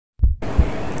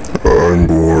I'm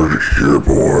bored, you're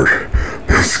bored.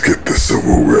 Let's get this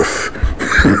over with.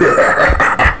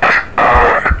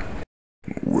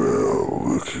 Well,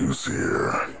 look who's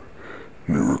here.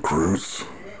 New recruits?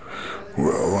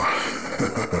 Well,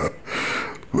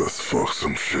 let's fuck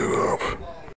some shit up.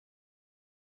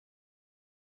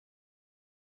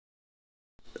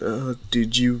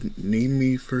 Did you need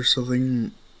me for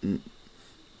something,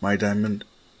 my diamond?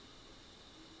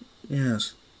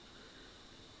 Yes.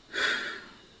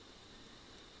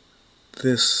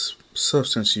 This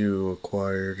substance you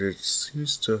acquired, it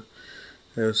seems to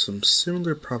have some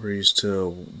similar properties to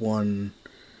one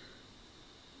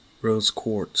rose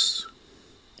quartz.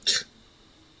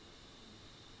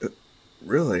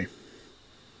 Really?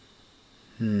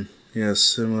 Yeah,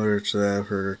 similar to that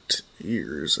for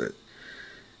years, it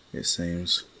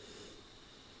seems.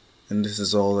 And this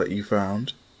is all that you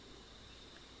found?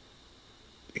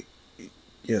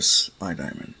 Yes, my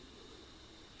diamond.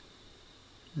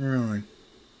 Really?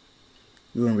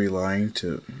 You wouldn't be lying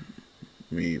to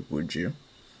me, would you?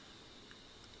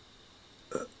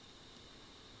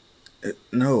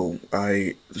 No,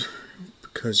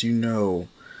 because you know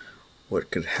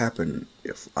what could happen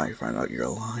if I find out you're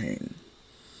lying.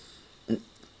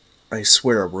 I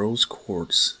swear a rose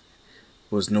quartz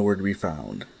was nowhere to be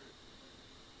found.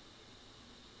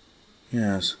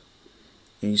 Yes.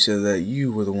 And you said that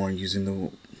you were the one using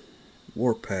the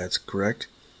warp pads, correct?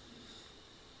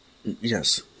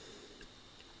 Yes.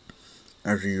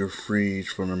 After you were freed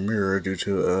from the mirror due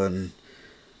to a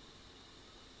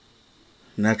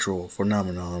natural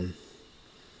phenomenon.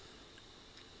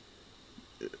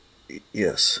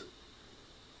 Yes.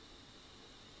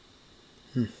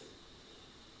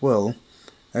 Well,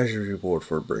 as your reward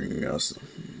for bringing us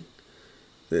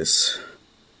this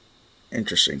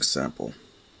interesting sample.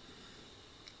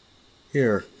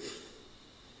 Here.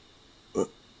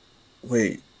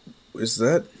 Wait, is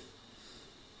that?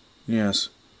 Yes.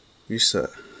 You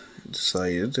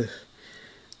decided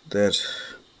that.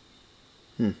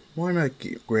 Why not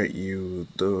grant you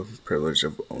the privilege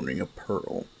of owning a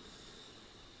pearl?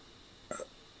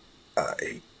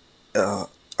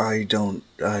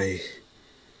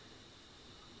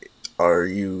 Are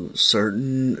you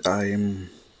certain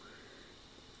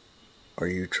are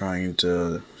you trying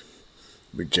to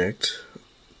reject?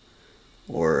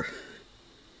 Or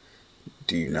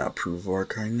do you not approve our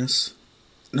kindness?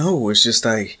 No, it's just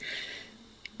are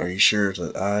you sure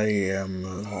that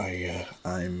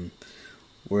I'm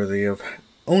worthy of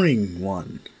owning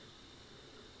one?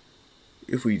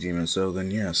 If we deem it so,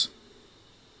 then yes.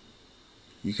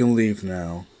 You can leave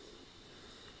now.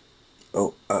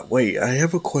 Oh, wait, I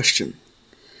have a question.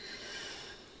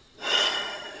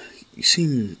 You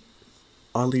seem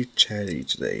oddly chatty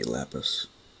today, Lapis.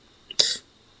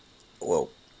 Well,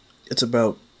 it's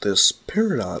about this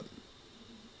peridot.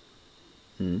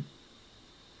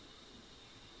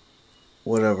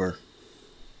 Whatever.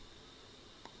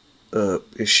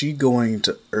 Is she going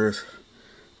to Earth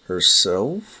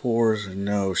herself, or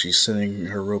no, she's sending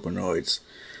her robonoids?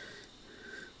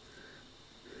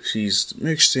 She's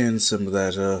mixed in some of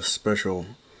that special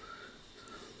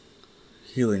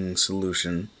healing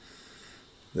solution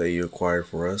that you acquired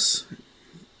for us,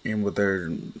 and with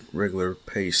their regular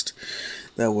paste.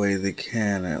 That way they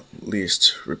can at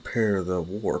least repair the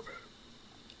warp.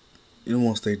 And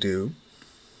once they do,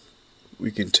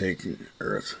 we can take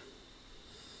Earth,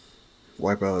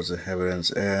 wipe out the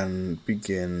evidence, and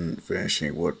begin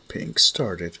finishing what Pink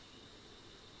started.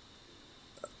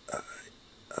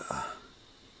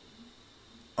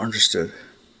 Understood.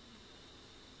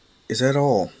 Is that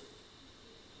all?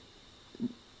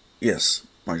 Yes,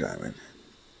 my diamond.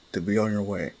 To be on your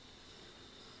way.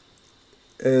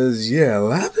 Yeah,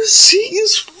 Lapis, she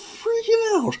is freaking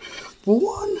out. For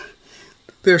one,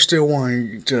 they're still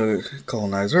wanting to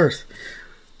colonize Earth.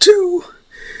 Two,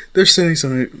 they're sending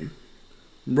some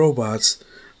robots,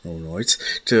 humanoids,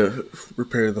 to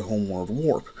repair the homeworld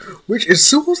warp. Which, as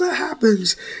soon as that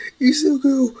happens,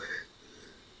 Izuku,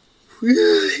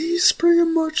 he's pretty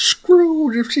much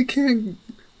screwed if she can't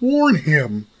warn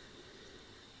him.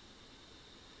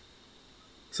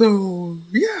 So,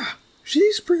 yeah,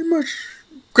 she's pretty much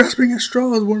grasping at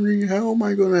straws, wondering how am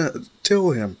I gonna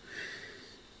tell him.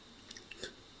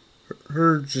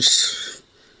 Her just...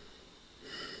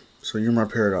 So you're my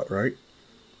peridot, right?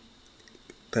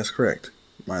 That's correct,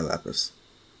 my Lapis.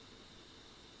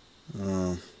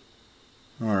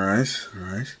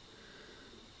 Alright.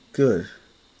 Good.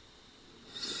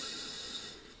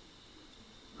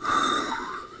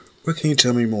 What can you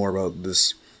tell me more about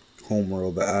this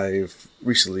homeworld that I've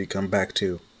recently come back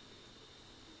to?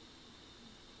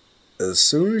 As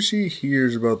soon as she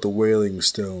hears about the wailing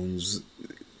stones,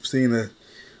 seeing that,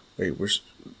 wait,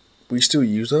 we still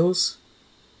use those?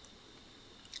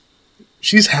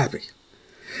 She's happy.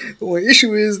 The only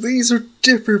issue is these are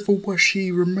different from what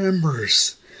she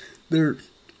remembers. They're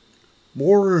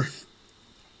more,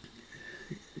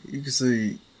 you could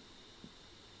say,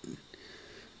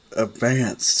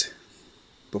 advanced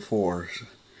before.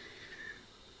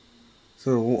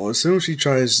 So as soon as she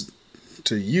tries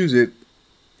to use it,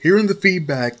 hearing the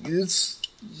feedback,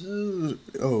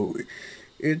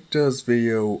 it does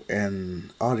video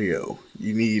and audio.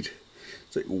 You need,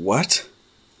 it's like, what?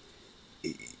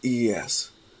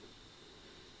 Yes.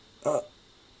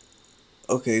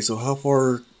 Okay, so how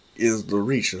far is the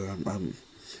reach?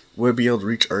 Will it be able to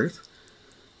reach Earth?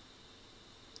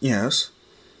 Yes.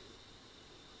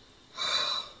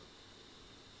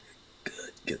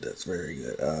 Good, that's very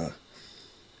good.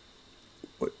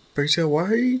 But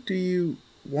why do you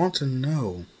want to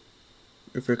know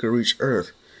if it could reach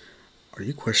Earth? Are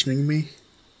you questioning me?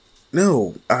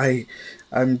 No,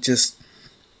 I'm just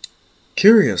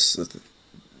curious.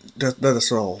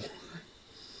 That's all.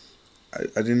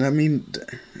 I did not mean to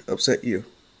upset you.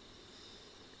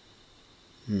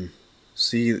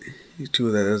 See to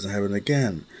it that doesn't happen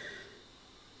again.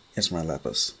 It's my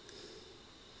lapis.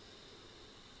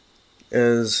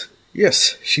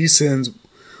 Yes, she sends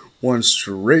one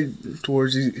straight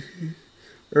towards the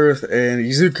Earth and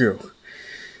Izuku.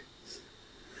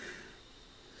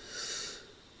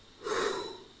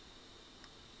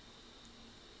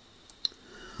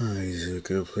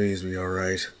 Izuku, please be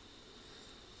alright.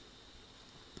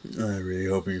 I really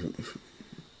hope you.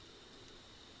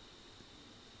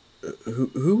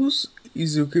 Who's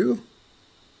Izuku?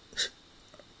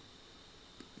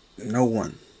 No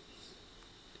one.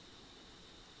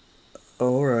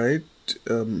 Alright,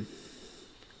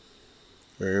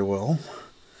 very well.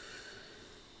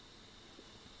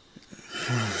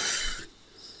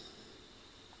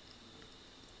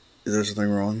 Is there something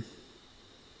wrong?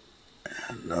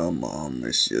 No, Mom,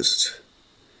 it's just...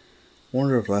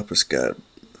 wonder if Lapis got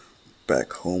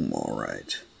back home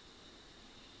alright.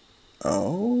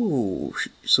 Oh,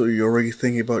 so you're already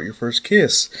thinking about your first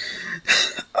kiss.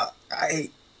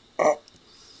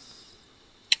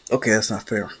 Okay, that's not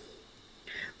fair.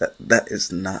 That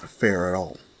is not fair at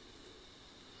all.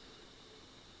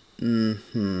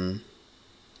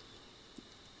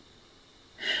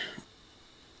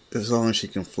 As long as she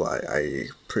can fly, I'm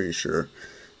pretty sure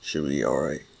she'll be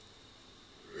alright.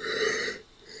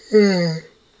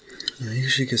 You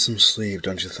should get some sleep,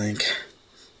 don't you think?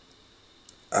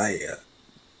 I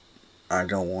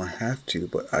don't want to have to,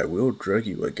 but I will drug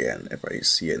you again if I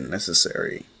see it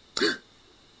necessary.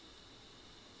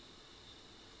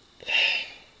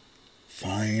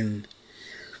 Fine.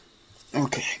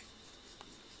 Okay.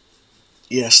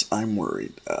 Yes, I'm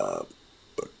worried. But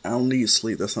I don't need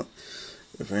sleep. That's not...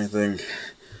 If anything,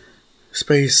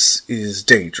 space is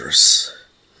dangerous.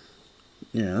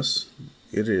 Yes,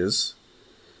 it is.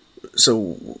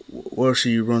 So, what if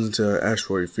she runs into an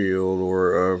asteroid field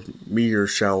or a meteor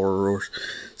shower or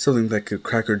something that could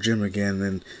crack her gym again,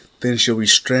 and then she'll be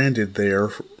stranded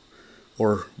there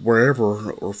or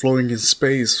wherever or floating in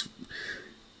space,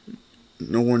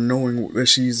 no one knowing that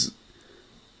she's...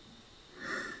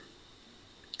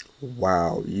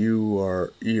 Wow, you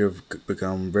have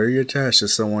become very attached to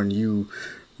someone you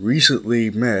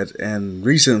recently met and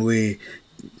recently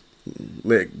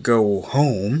let go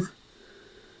home.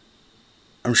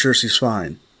 I'm sure she's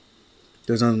fine.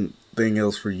 There's nothing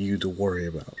else for you to worry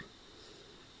about.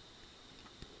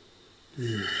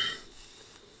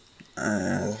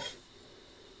 I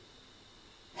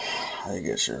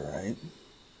guess you're right.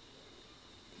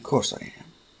 Of course I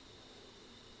am.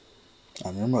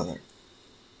 I'm your mother.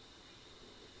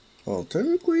 Well,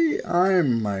 technically,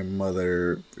 I'm my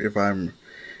mother. If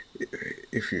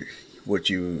what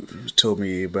you told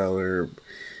me about her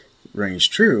rings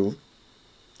true.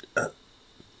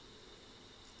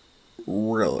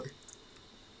 Really?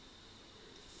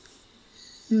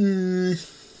 Yeah.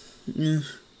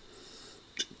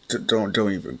 Don't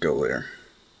even go there.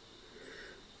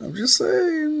 I'm just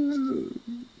saying.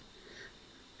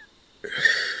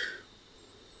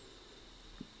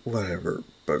 Whatever,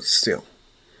 but still.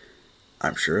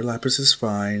 I'm sure Lapis is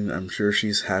fine. I'm sure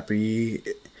she's happy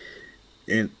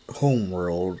in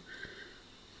Homeworld.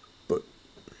 But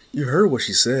you heard what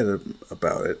she said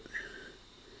about it.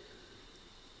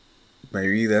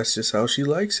 Maybe that's just how she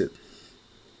likes it.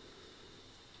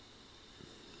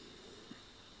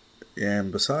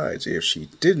 And besides, if she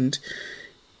didn't,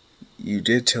 you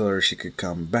did tell her she could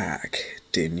come back,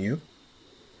 didn't you?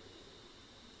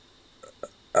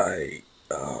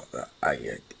 Uh,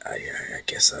 I, I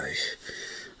guess I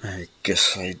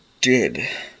guess I did.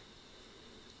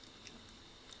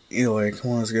 Anyway,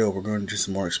 come on, let's go. We're going to do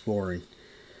some more exploring.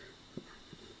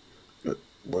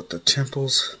 What, the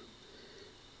temples?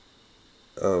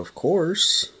 Of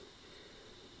course.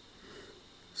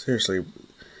 Seriously,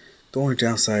 the only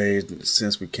downside,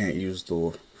 since we can't use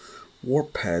the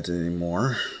warp pads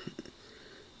anymore,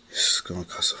 it's gonna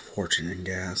cost a fortune in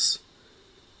gas,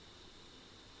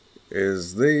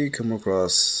 is they come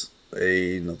across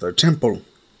another temple.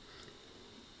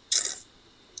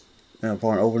 And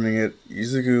upon opening it,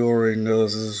 Izuku already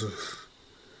knows this.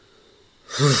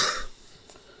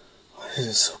 Why is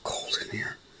it so cold in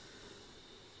here?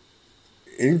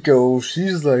 Inko,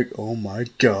 she's like, oh my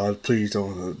god, please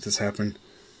don't let this happen.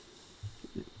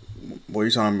 What are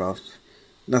you talking about?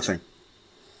 Nothing.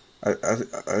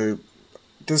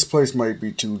 This place might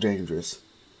be too dangerous.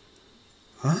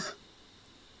 Huh?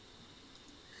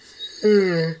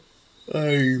 I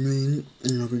mean,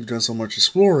 we've done so much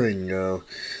exploring.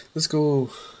 Let's go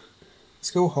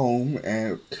home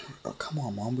and oh, come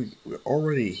on, Mom. We're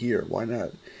already here. Why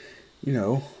not? You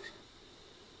know.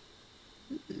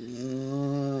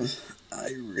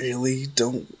 I really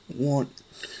don't want.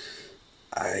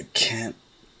 I can't.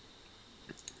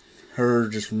 Her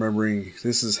just remembering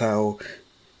this is how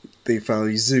they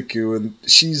found Izuku, and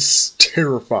she's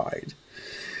terrified.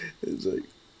 It's like,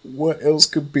 what else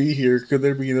could be here? Could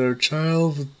there be another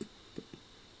child?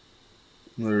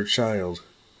 Another child.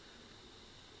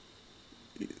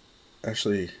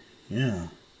 Actually, yeah.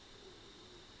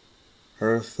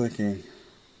 Her thinking,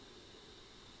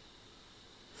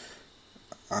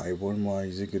 I wouldn't want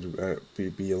Izuku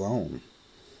to be alone.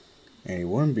 And he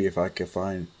wouldn't be if I could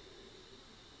find...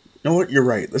 You know what? You're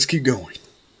right. Let's keep going.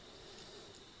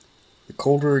 The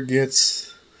colder it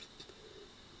gets,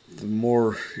 the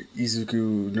more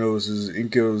Izuku notices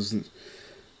Inko's...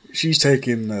 She's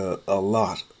taken a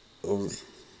lot of...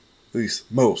 At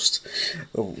least most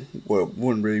of what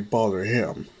wouldn't really bother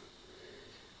him.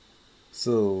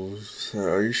 So,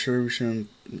 are you sure we shouldn't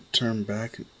turn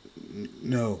back?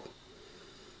 No.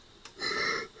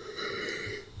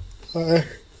 I'm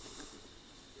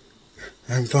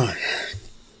fine.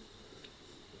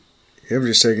 Him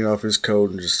just taking off his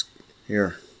coat and just,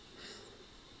 here.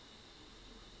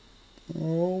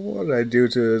 Oh, what did I do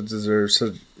to deserve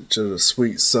such a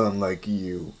sweet son like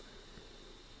you?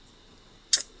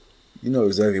 You know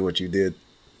exactly what you did.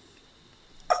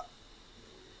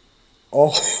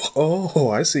 Oh,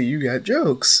 I see you got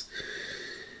jokes.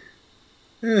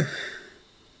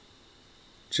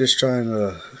 Just trying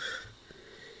to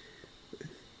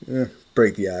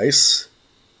break the ice.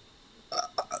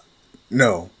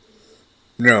 No,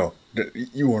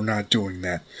 you are not doing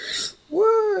that.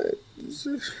 What?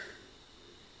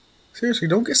 Seriously,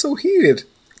 don't get so heated.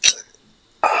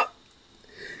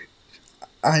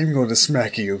 I'm going to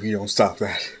smack you if you don't stop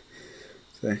that.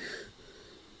 Say,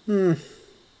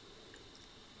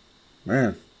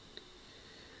 man,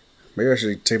 maybe I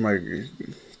should take my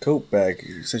coat back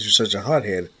since you're such a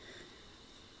hothead.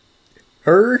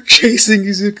 Her chasing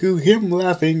Izuku, him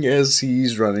laughing as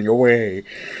he's running away.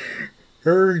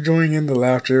 Her joining in the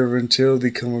laughter until they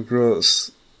come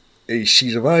across a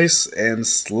sheet of ice and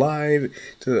slide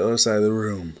to the other side of the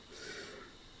room.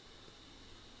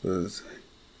 But,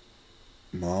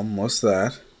 Mom, what's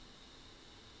that?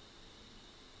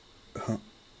 Huh?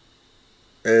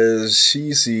 As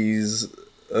she sees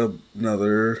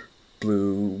another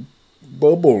blue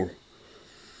bubble.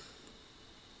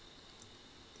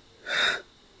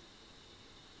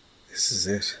 This is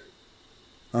it.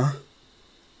 Huh?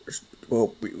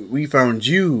 Well, we found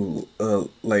you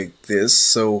like this,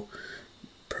 so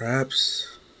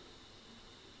perhaps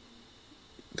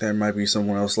there might be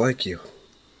someone else like you.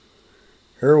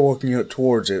 Her walking up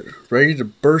towards it, ready to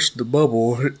burst the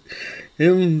bubble.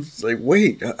 Him's like,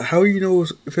 wait, how do you know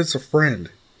if it's a friend?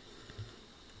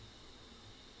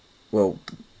 Well,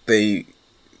 we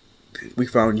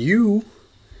found you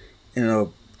in a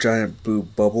giant blue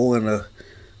bubble in a,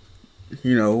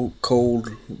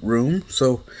 cold room.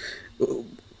 So,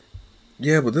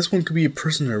 yeah, but this one could be a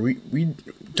prisoner. We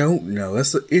don't know.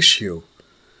 That's the issue.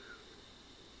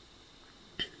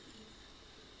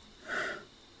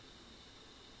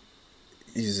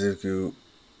 Izuku,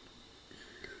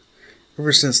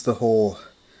 ever since the whole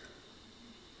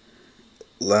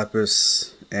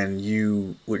Lapis and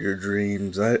you with your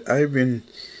dreams, I've been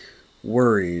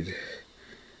worried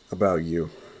about you.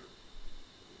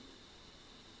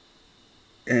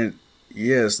 And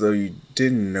yes, though you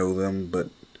didn't know them, but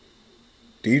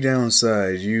deep down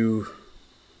inside you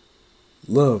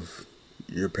love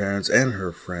your parents and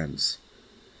her friends.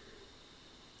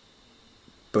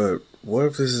 But what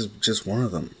if this is just one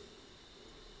of them?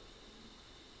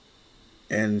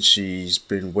 And she's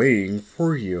been waiting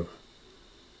for you.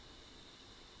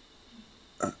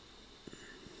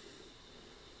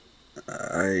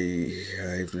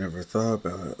 I've never thought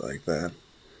about it like that.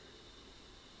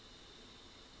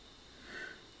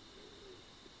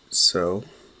 So,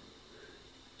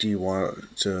 do you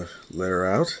want to let her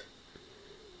out?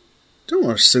 Don't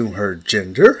assume her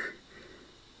gender.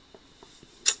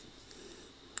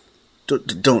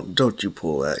 Don't you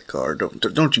pull that card.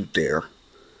 Don't you dare.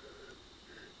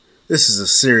 This is a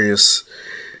serious.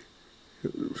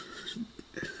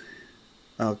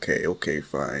 Okay,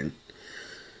 fine.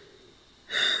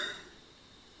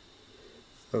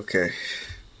 Okay.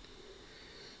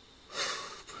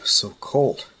 So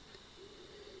cold.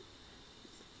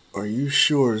 Are you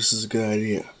sure this is a good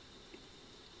idea?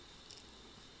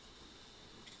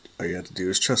 All you have to do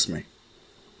is trust me.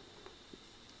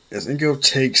 As Ingo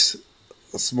takes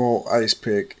a small ice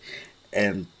pick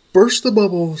and burst the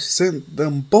bubble, sent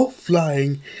them both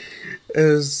flying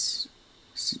as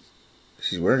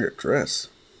she's wearing a dress.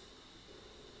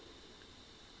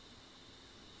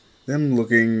 Them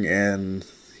looking and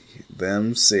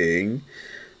them seeing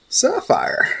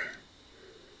Sapphire.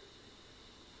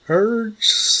 Her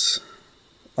just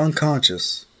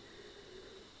unconscious.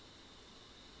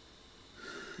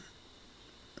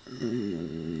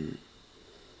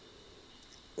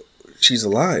 She's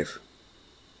alive.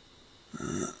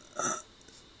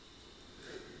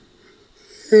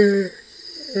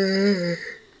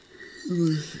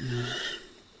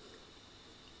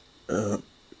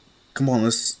 Come on,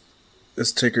 let's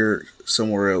take her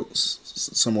somewhere else,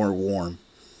 somewhere warm.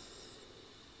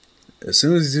 As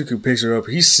soon as Izuku picks her up,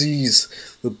 he sees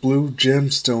the blue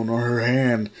gemstone on her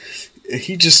hand.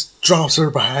 He just drops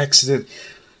her by accident,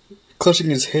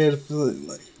 clutching his head, feeling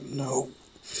like, no.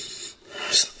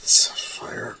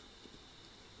 Sapphire.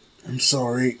 I'm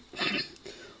sorry.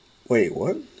 Wait,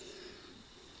 what?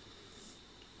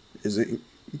 Izuku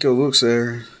looks at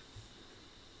her.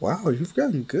 Wow, you've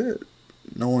gotten good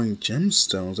knowing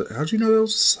gemstones. How'd you know that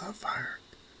was a sapphire?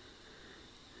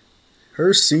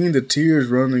 Her seeing the tears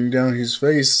running down his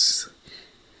face.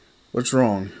 What's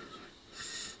wrong?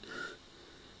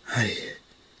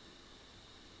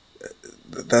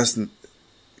 That's.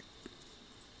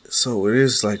 So it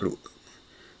is like.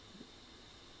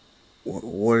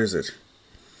 What is it?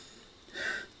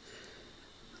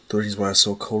 The reason why it's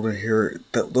so cold in here.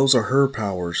 Those are her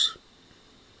powers.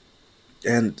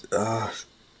 And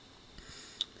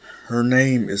her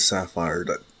name is Sapphire.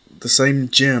 The same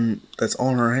gem that's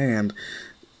on her hand,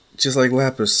 just like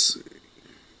Lapis.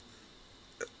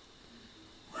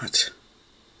 What?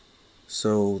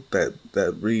 So that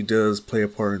really does play a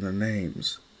part in the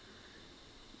names.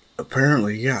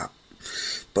 Apparently, yeah.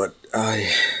 But oh,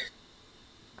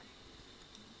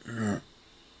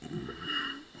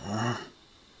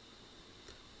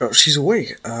 she's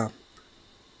awake.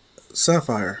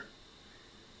 Sapphire.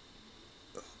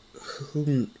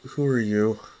 Who are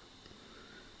you?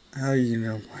 How do you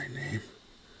know my name?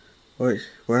 Wait,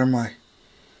 where am I?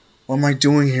 What am I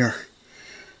doing here?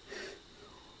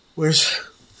 Where's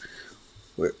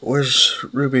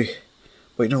Ruby?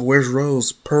 Wait, no, where's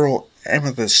Rose, Pearl,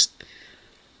 Amethyst?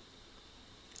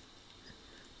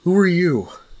 Who are you?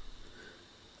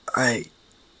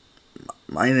 My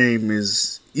name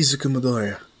is Izuku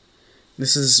Midoriya.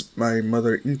 This is my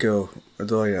mother, Inko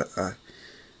Midoriya.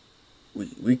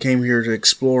 We came here to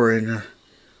explore and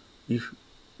we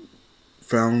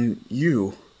found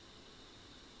you.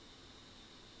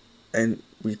 And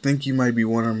we think you might be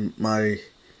one of my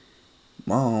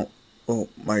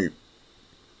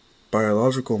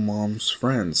biological mom's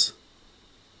friends.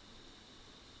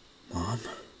 Mom?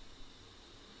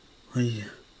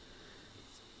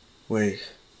 Wait,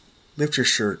 lift your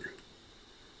shirt.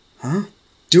 Huh?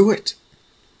 Do it!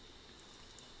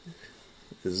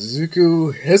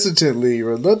 Izuku hesitantly,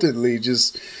 reluctantly,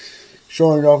 just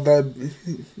showing off that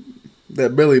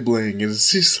belly bling, and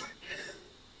it's just like,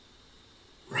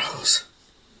 Rose,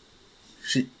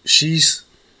 she's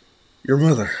your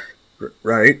mother,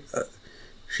 right?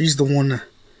 She's the one.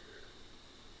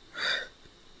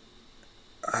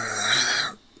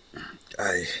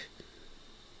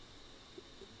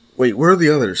 Wait. Where are the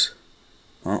others?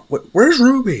 Where's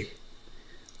Ruby?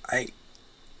 I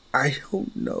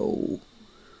don't know.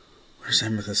 Where's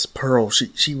Amethyst? Pearl?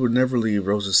 She would never leave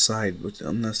Rose's side,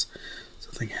 unless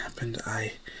something happened.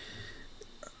 Why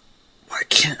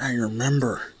can't I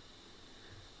remember?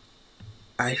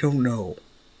 I don't know.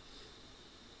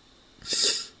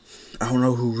 I don't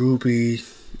know who Ruby,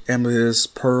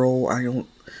 Amethyst, Pearl. I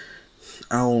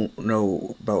don't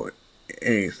know about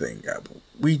anything.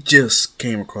 We just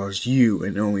came across you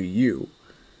and only you.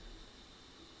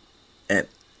 And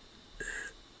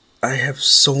I have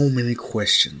so many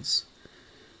questions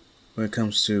when it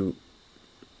comes to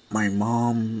my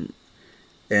mom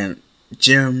and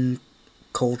gym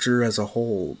culture as a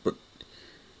whole. But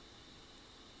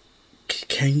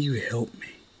can you help me?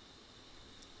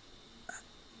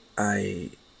 I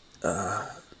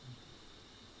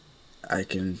I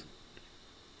can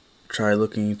try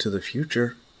looking into the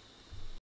future.